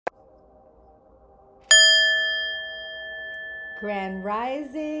Grand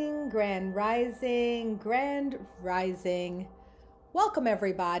Rising, Grand Rising, Grand Rising. Welcome,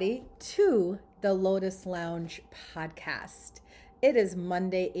 everybody, to the Lotus Lounge podcast. It is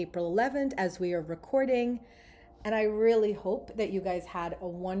Monday, April 11th, as we are recording, and I really hope that you guys had a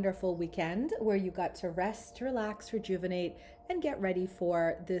wonderful weekend where you got to rest, relax, rejuvenate, and get ready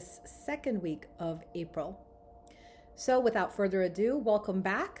for this second week of April. So without further ado, welcome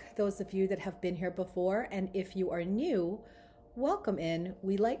back, those of you that have been here before, and if you are new, welcome in.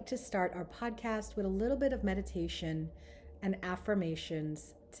 We like to start our podcast with a little bit of meditation and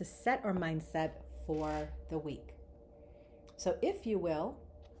affirmations to set our mindset for the week. So if you will,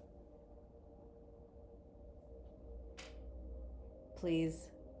 please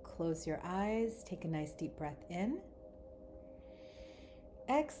close your eyes, take a nice deep breath in,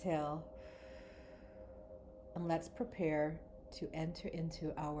 exhale, and let's prepare to enter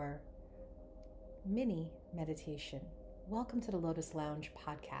into our mini meditation. Welcome to the Lotus Lounge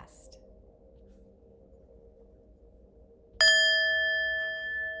podcast.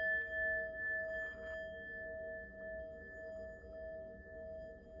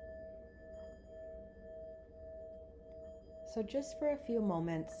 So just for a few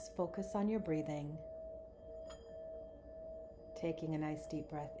moments, focus on your breathing. Taking a nice deep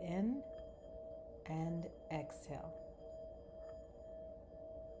breath in and exhale.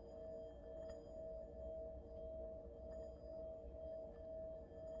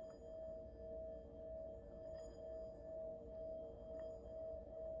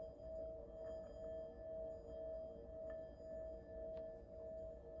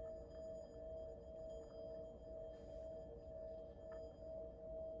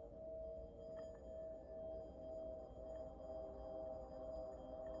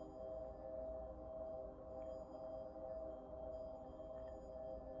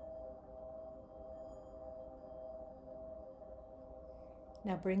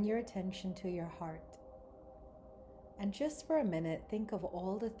 Now bring your attention to your heart. And just for a minute, think of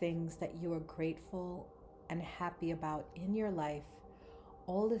all the things that you are grateful and happy about in your life,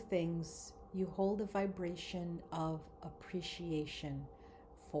 all the things you hold a vibration of appreciation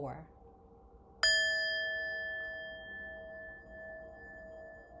for.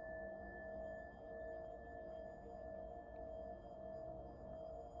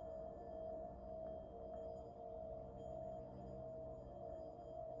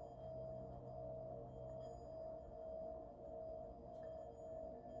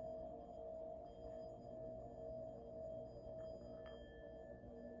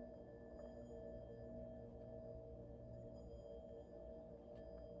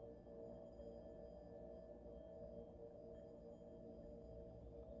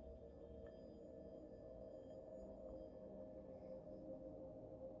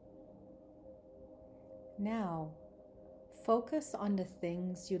 Now, focus on the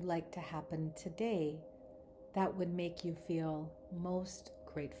things you'd like to happen today that would make you feel most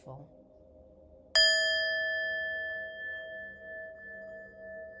grateful.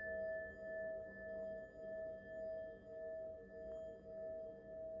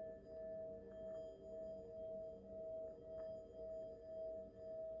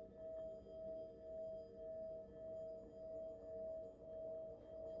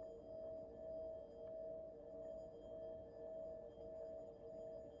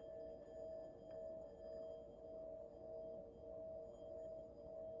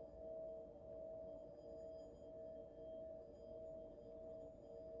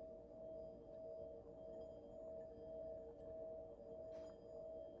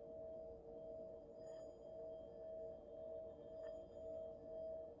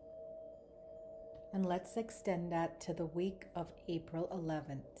 And let's extend that to the week of April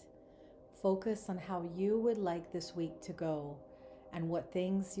 11th. Focus on how you would like this week to go and what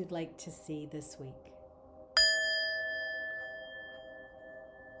things you'd like to see this week.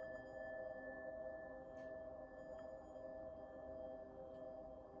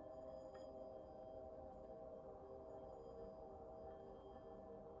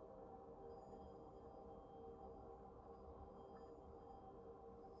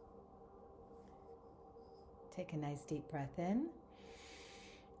 Take a nice deep breath in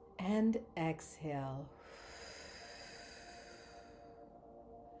and exhale.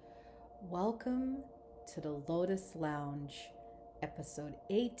 Welcome to the Lotus Lounge, episode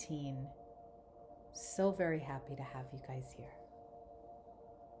 18. So very happy to have you guys here.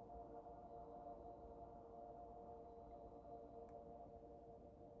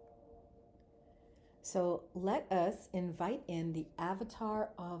 So let us invite in the avatar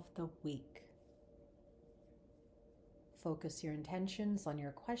of the week. Focus your intentions on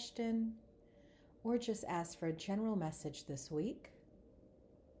your question. or just ask for a general message this week.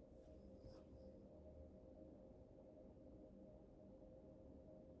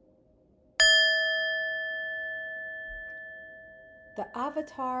 The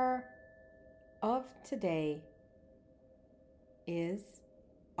avatar of today is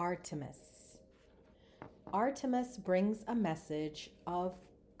Artemis. Artemis brings a message of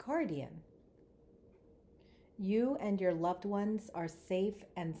guardian. You and your loved ones are safe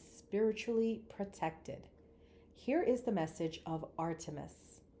and spiritually protected. Here is the message of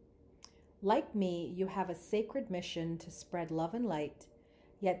Artemis. Like me, you have a sacred mission to spread love and light,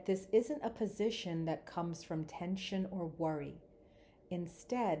 yet this isn't a position that comes from tension or worry.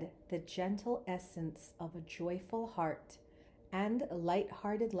 Instead, the gentle essence of a joyful heart and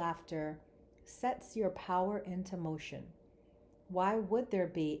light-hearted laughter sets your power into motion. Why would there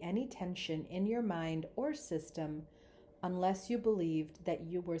be any tension in your mind or system unless you believed that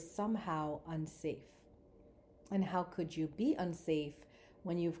you were somehow unsafe? And how could you be unsafe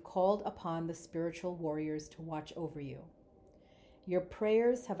when you've called upon the spiritual warriors to watch over you? Your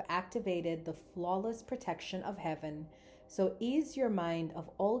prayers have activated the flawless protection of heaven, so ease your mind of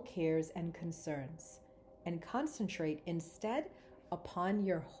all cares and concerns and concentrate instead upon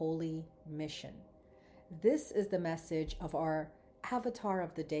your holy mission. This is the message of our avatar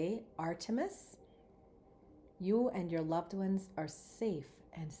of the day, Artemis. You and your loved ones are safe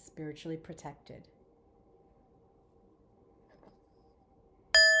and spiritually protected.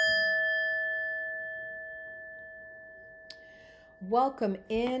 Welcome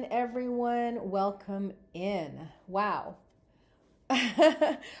in, everyone. Welcome in. Wow.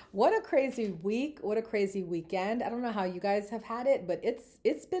 What a crazy week. What a crazy weekend. I don't know how you guys have had it, but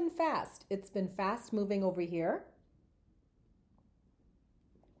it's been fast. It's been fast moving over here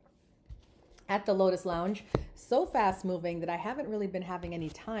at the Lotus Lounge. So fast moving that I haven't really been having any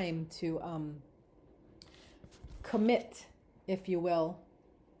time to commit, if you will,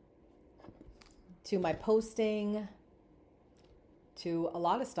 to my posting, to a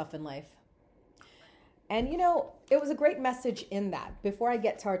lot of stuff in life. And you know, it was a great message in that. Before I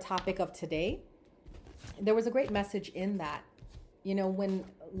get to our topic of today, there was a great message in that. You know, when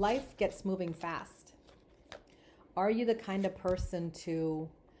life gets moving fast, are you the kind of person to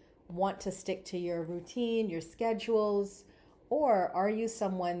want to stick to your routine, your schedules, or are you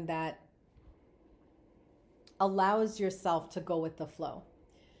someone that allows yourself to go with the flow?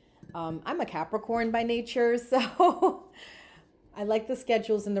 I'm a Capricorn by nature, so I like the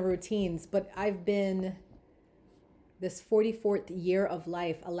schedules and the routines, but I've been this 44th year of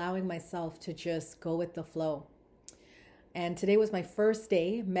life allowing myself to just go with the flow. And today was my first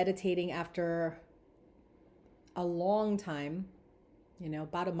day meditating after a long time, you know,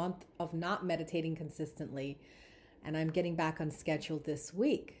 about a month of not meditating consistently. And I'm getting back on schedule this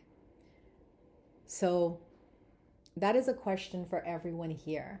week. So that is a question for everyone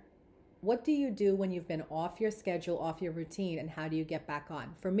here. What do you do when you've been off your schedule, off your routine, and how do you get back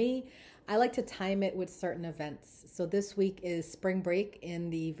on? For me, I like to time it with certain events. So this week is spring break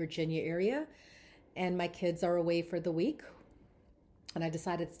in the Virginia area, and my kids are away for the week. And I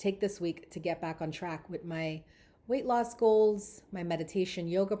decided to take this week to get back on track with my weight loss goals, my meditation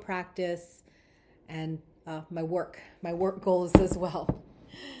yoga practice, and my work goals as well.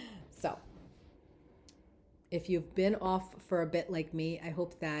 So if you've been off for a bit like me, I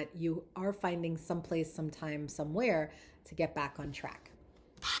hope that you are finding someplace, sometime, somewhere to get back on track.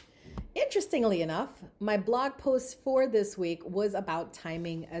 Interestingly enough, my blog post for this week was about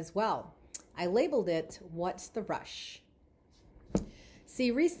timing as well. I labeled it, "What's the Rush?" See,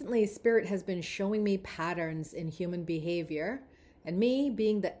 recently Spirit has been showing me patterns in human behavior, and me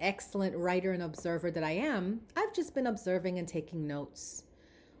being the excellent writer and observer that I am, I've just been observing and taking notes.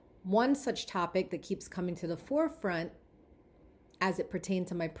 One such topic that keeps coming to the forefront as it pertains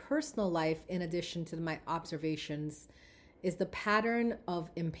to my personal life, in addition to my observations, is the pattern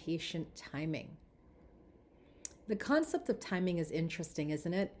of impatient timing. The concept of timing is interesting,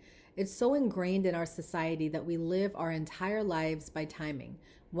 isn't it? It's so ingrained in our society that we live our entire lives by timing.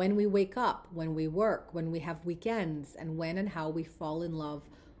 When we wake up, when we work, when we have weekends, and when and how we fall in love,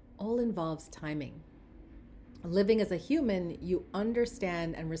 all involves timing. Living as a human, you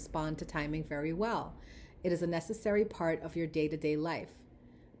understand and respond to timing very well. It is a necessary part of your day-to-day life.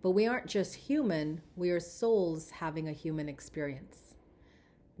 But we aren't just human, we are souls having a human experience.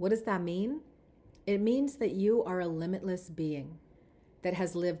 What does that mean? It means that you are a limitless being that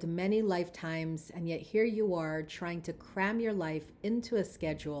has lived many lifetimes, and yet here you are trying to cram your life into a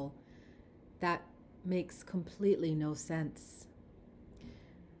schedule that makes completely no sense.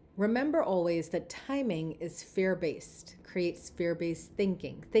 Remember always that timing is fear-based, creates fear-based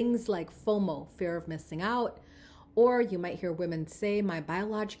thinking. Things like FOMO, fear of missing out, or you might hear women say, my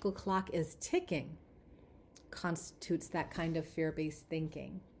biological clock is ticking, constitutes that kind of fear-based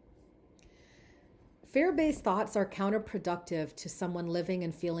thinking. Fear-based thoughts are counterproductive to someone living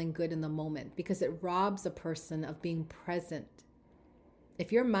and feeling good in the moment because it robs a person of being present.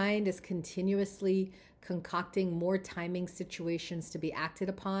 If your mind is continuously concocting more timing situations to be acted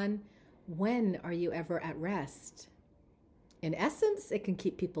upon, when are you ever at rest? In essence, it can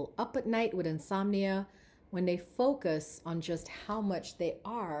keep people up at night with insomnia when they focus on just how much they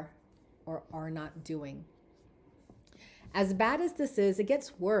are or are not doing. As bad as this is, it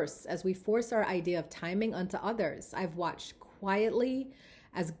gets worse as we force our idea of timing onto others. I've watched quietly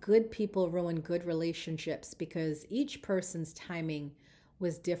as good people ruin good relationships because each person's timing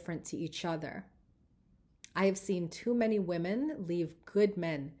was different to each other. I have seen too many women leave good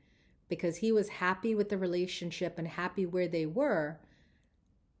men because he was happy with the relationship and happy where they were,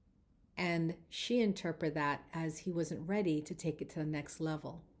 and she interpreted that as he wasn't ready to take it to the next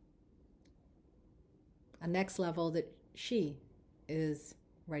level. A next level that she is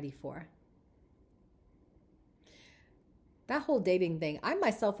ready for. That whole dating thing, I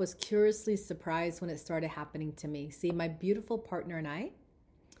myself was curiously surprised when it started happening to me. See, my beautiful partner and I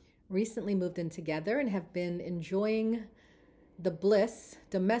recently moved in together and have been enjoying the bliss,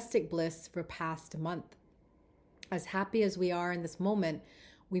 domestic bliss, for past month. As happy as we are in this moment,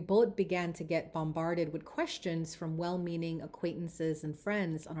 we both began to get bombarded with questions from well-meaning acquaintances and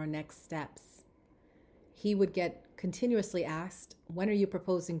friends on our next steps. He would get continuously asked, when are you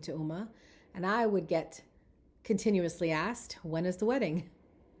proposing to Uma? And I would get continuously asked, when is the wedding?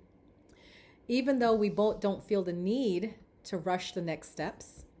 Even though we both don't feel the need to rush the next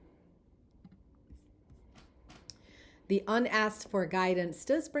steps, the unasked for guidance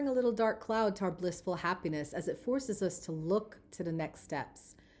does bring a little dark cloud to our blissful happiness as it forces us to look to the next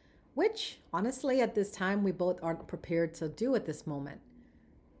steps, which honestly at this time we both aren't prepared to do at this moment.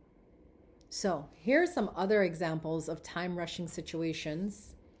 So here are some other examples of time rushing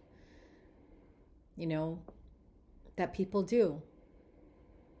situations, that people do.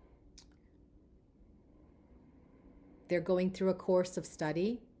 They're going through a course of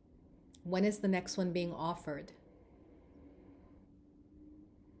study. When is the next one being offered?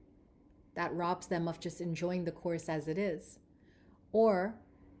 That robs them of just enjoying the course as it is. Or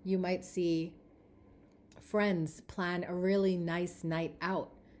you might see friends plan a really nice night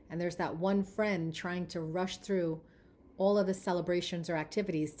out, and there's that one friend trying to rush through all of the celebrations or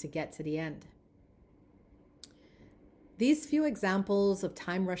activities to get to the end. These few examples of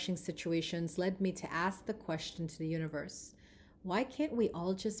time-rushing situations led me to ask the question to the universe, why can't we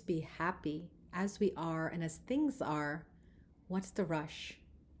all just be happy as we are and as things are? What's the rush?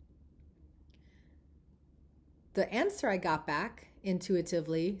 The answer I got back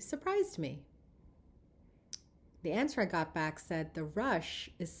intuitively surprised me. The answer I got back said the rush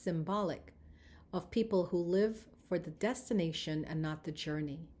is symbolic of people who live for the destination and not the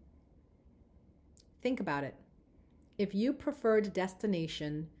journey. Think about it. If you prefer the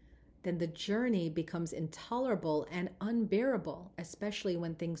destination, then the journey becomes intolerable and unbearable, especially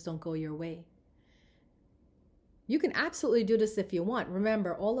when things don't go your way. You can absolutely do this if you want.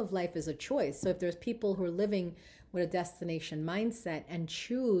 Remember, all of life is a choice. So if there's people who are living with a destination mindset and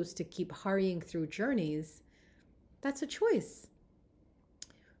choose to keep hurrying through journeys, that's a choice.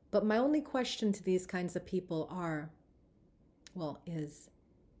 But my only question to these kinds of people is,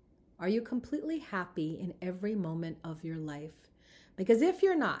 are you completely happy in every moment of your life? Because if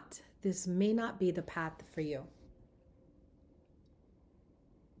you're not, this may not be the path for you.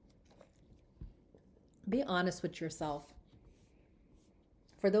 Be honest with yourself.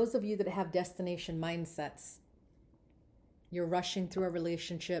 For those of you that have destination mindsets, you're rushing through a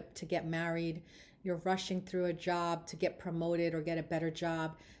relationship to get married. You're rushing through a job to get promoted or get a better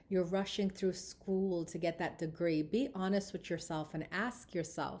job. You're rushing through school to get that degree. Be honest with yourself and ask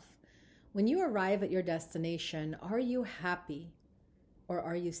yourself, when you arrive at your destination, are you happy or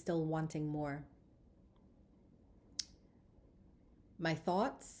are you still wanting more? My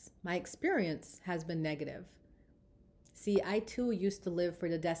thoughts, my experience has been negative. See, I too used to live for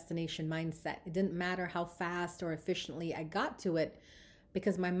the destination mindset. It didn't matter how fast or efficiently I got to it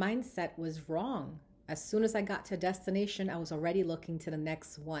because my mindset was wrong. As soon as I got to a destination, I was already looking to the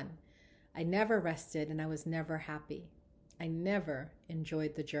next one. I never rested and I was never happy. I never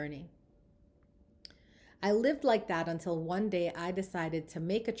enjoyed the journey. I lived like that until one day I decided to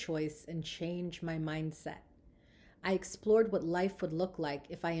make a choice and change my mindset. I explored what life would look like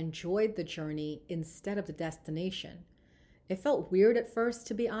if I enjoyed the journey instead of the destination. It felt weird at first,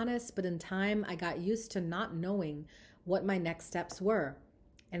 to be honest, but in time I got used to not knowing what my next steps were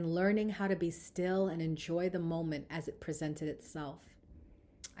and learning how to be still and enjoy the moment as it presented itself.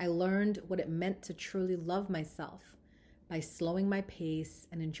 I learned what it meant to truly love myself by slowing my pace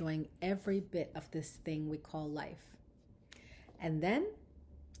and enjoying every bit of this thing we call life. And then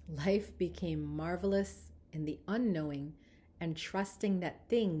life became marvelous in the unknowing and trusting that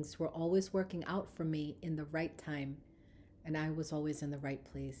things were always working out for me in the right time, and I was always in the right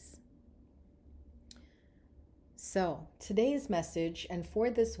place. So, today's message, and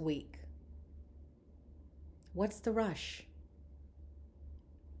for this week, what's the rush?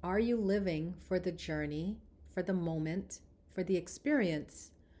 Are you living for the journey, for the moment, for the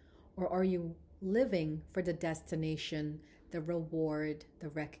experience, or are you living for the destination, the reward, the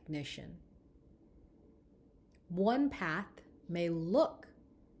recognition? One path may look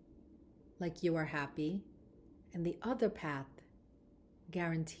like you are happy, and the other path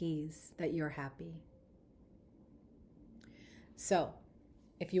guarantees that you're happy. So,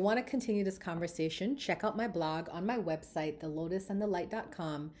 if you want to continue this conversation, check out my blog on my website,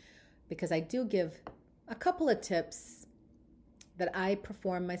 thelotusandthelight.com, because I do give a couple of tips that I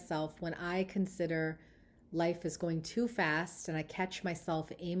perform myself when I consider life is going too fast and I catch myself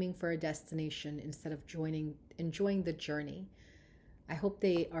aiming for a destination instead of enjoying the journey. I hope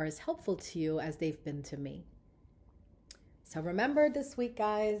they are as helpful to you as they've been to me. So remember this week,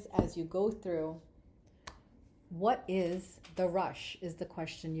 guys, as you go through, what is the rush is the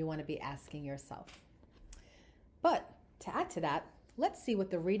question you want to be asking yourself. But to add to that, let's see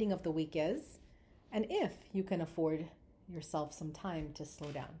what the reading of the week is and if you can afford yourself some time to slow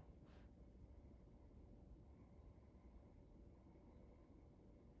down.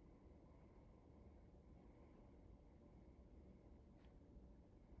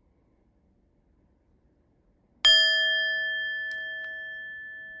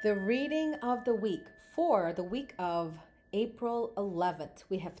 The reading of the week for the week of April 11th.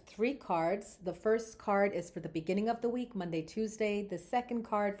 We have 3 cards. The first card is for the beginning of the week, Monday, Tuesday. The second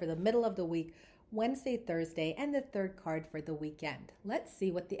card for the middle of the week, Wednesday, Thursday. And the third card for the weekend. Let's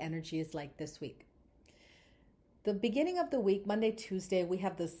see what the energy is like this week. The beginning of the week, Monday, Tuesday, we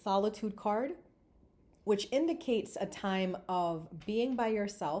have the Solitude card, which indicates a time of being by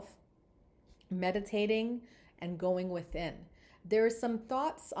yourself, meditating, and going within. There are some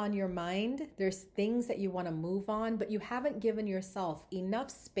thoughts on your mind. There's things that you want to move on, but you haven't given yourself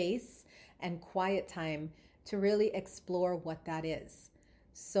enough space and quiet time to really explore what that is.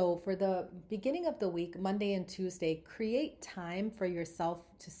 So for the beginning of the week, Monday and Tuesday, create time for yourself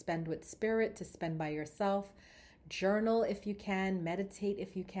to spend with spirit, to spend by yourself. Journal if you can, meditate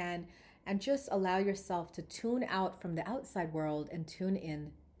if you can, and just allow yourself to tune out from the outside world and tune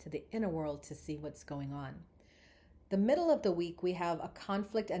in to the inner world to see what's going on. The middle of the week, we have a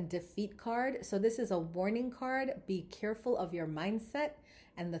conflict and defeat card. So this is a warning card. Be careful of your mindset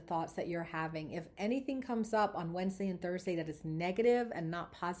and the thoughts that you're having. If anything comes up on Wednesday and Thursday that is negative and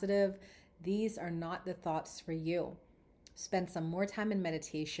not positive, these are not the thoughts for you. Spend some more time in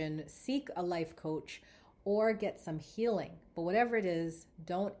meditation, seek a life coach, or get some healing. But whatever it is,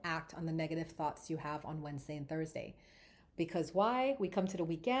 don't act on the negative thoughts you have on Wednesday and Thursday. Because why? We come to the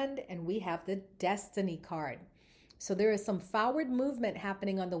weekend and we have the Destiny card. So there is some forward movement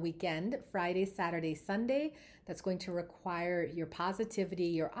happening on the weekend, Friday, Saturday, Sunday, that's going to require your positivity,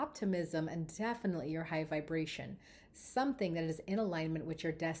 your optimism, and definitely your high vibration. Something that is in alignment with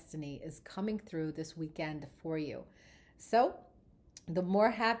your destiny is coming through this weekend for you. So the more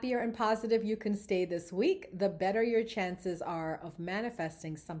happier and positive you can stay this week, the better your chances are of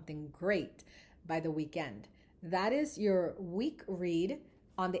manifesting something great by the weekend. That is your week read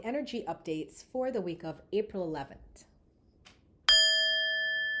on the energy updates for the week of April 11th.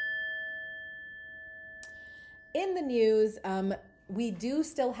 In the news, we do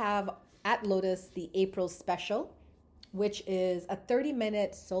still have at Lotus the April special, which is a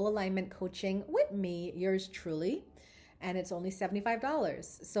 30-minute soul alignment coaching with me, yours truly, and it's only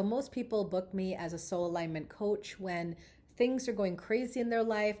 $75. So most people book me as a soul alignment coach when things are going crazy in their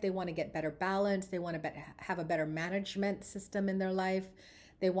life. They want to get better balance. They want to have a better management system in their life.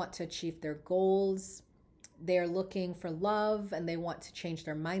 They want to achieve their goals. They're looking for love and they want to change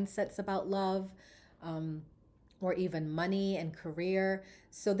their mindsets about love, or even money and career.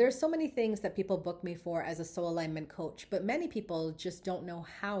 So there's so many things that people book me for as a soul alignment coach, but many people just don't know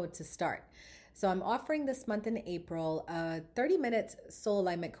how to start. So I'm offering this month in April a 30-minute soul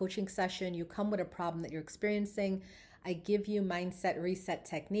alignment coaching session. You come with a problem that you're experiencing. I give you mindset reset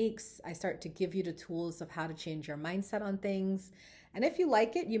techniques. I start to give you the tools of how to change your mindset on things. And if you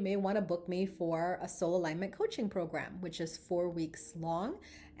like it, you may want to book me for a soul alignment coaching program, which is 4 weeks long,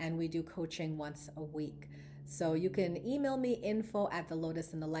 and we do coaching once a week. So you can email me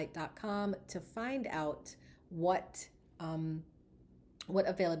info@thelotusandthelight.com to find out what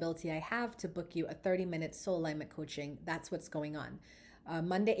availability I have to book you a 30-minute soul alignment coaching. That's what's going on.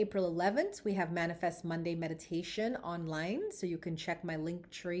 Monday, April 11th, we have Manifest Monday meditation online. So you can check my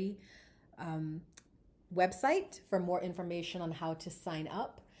Linktree website for more information on how to sign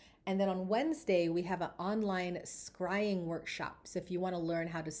up. And then on Wednesday, we have an online scrying workshop. So if you want to learn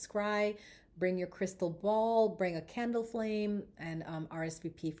how to scry, bring your crystal ball, bring a candle flame, and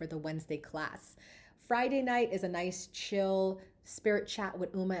RSVP for the Wednesday class. Friday night is a nice chill spirit chat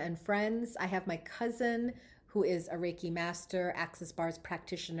with Uma and friends. I have my cousin who is a Reiki master, Access Bars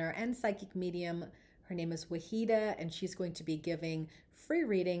practitioner, and psychic medium. Her name is Wahida, and she's going to be giving free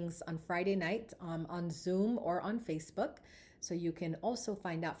readings on Friday night on Zoom or on Facebook. So you can also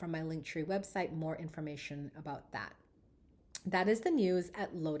find out from my Linktree website more information about that. That is the news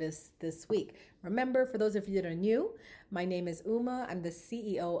at Lotus this week. Remember, for those of you that are new, my name is Uma. I'm the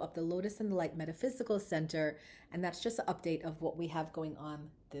CEO of the Lotus and the Light Metaphysical Center, and that's just an update of what we have going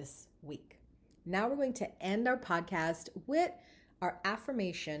on this week. Now we're going to end our podcast with our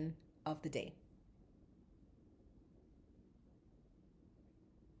affirmation of the day.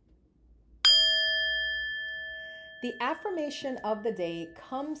 The affirmation of the day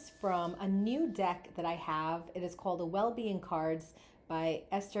comes from a new deck that I have. It is called the Wellbeing Cards by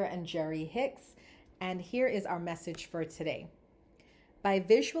Esther and Jerry Hicks. And here is our message for today. By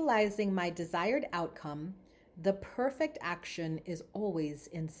visualizing my desired outcome, the perfect action is always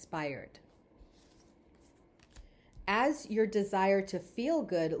inspired. As your desire to feel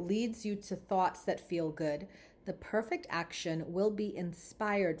good leads you to thoughts that feel good, the perfect action will be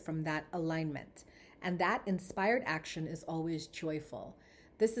inspired from that alignment. And that inspired action is always joyful.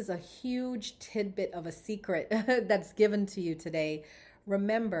 This is a huge tidbit of a secret that's given to you today.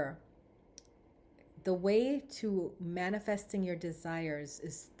 Remember, the way to manifesting your desires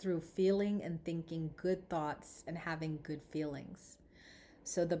is through feeling and thinking good thoughts and having good feelings.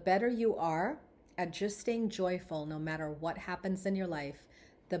 So the better you are at just staying joyful no matter what happens in your life,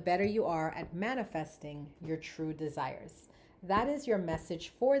 the better you are at manifesting your true desires. That is your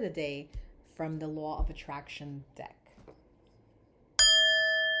message for the day from the Law of Attraction deck.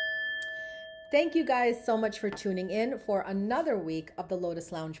 Thank you guys so much for tuning in for another week of the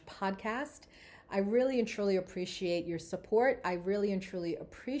Lotus Lounge podcast. I really and truly appreciate your support. I really and truly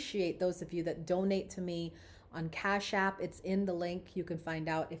appreciate those of you that donate to me on Cash App. It's in the link. You can find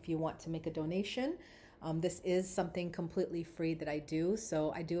out if you want to make a donation. This is something completely free that I do,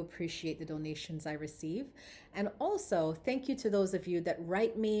 so I do appreciate the donations I receive. And also, thank you to those of you that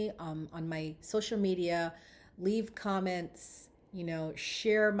write me on my social media, leave comments,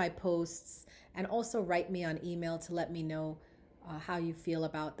 share my posts, and also write me on email to let me know how you feel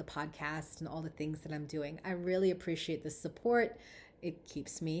about the podcast and all the things that I'm doing. I really appreciate the support. It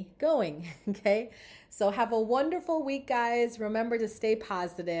keeps me going, okay? So have a wonderful week, guys. Remember to stay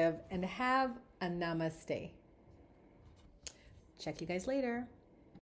positive and have a namaste. Check you guys later.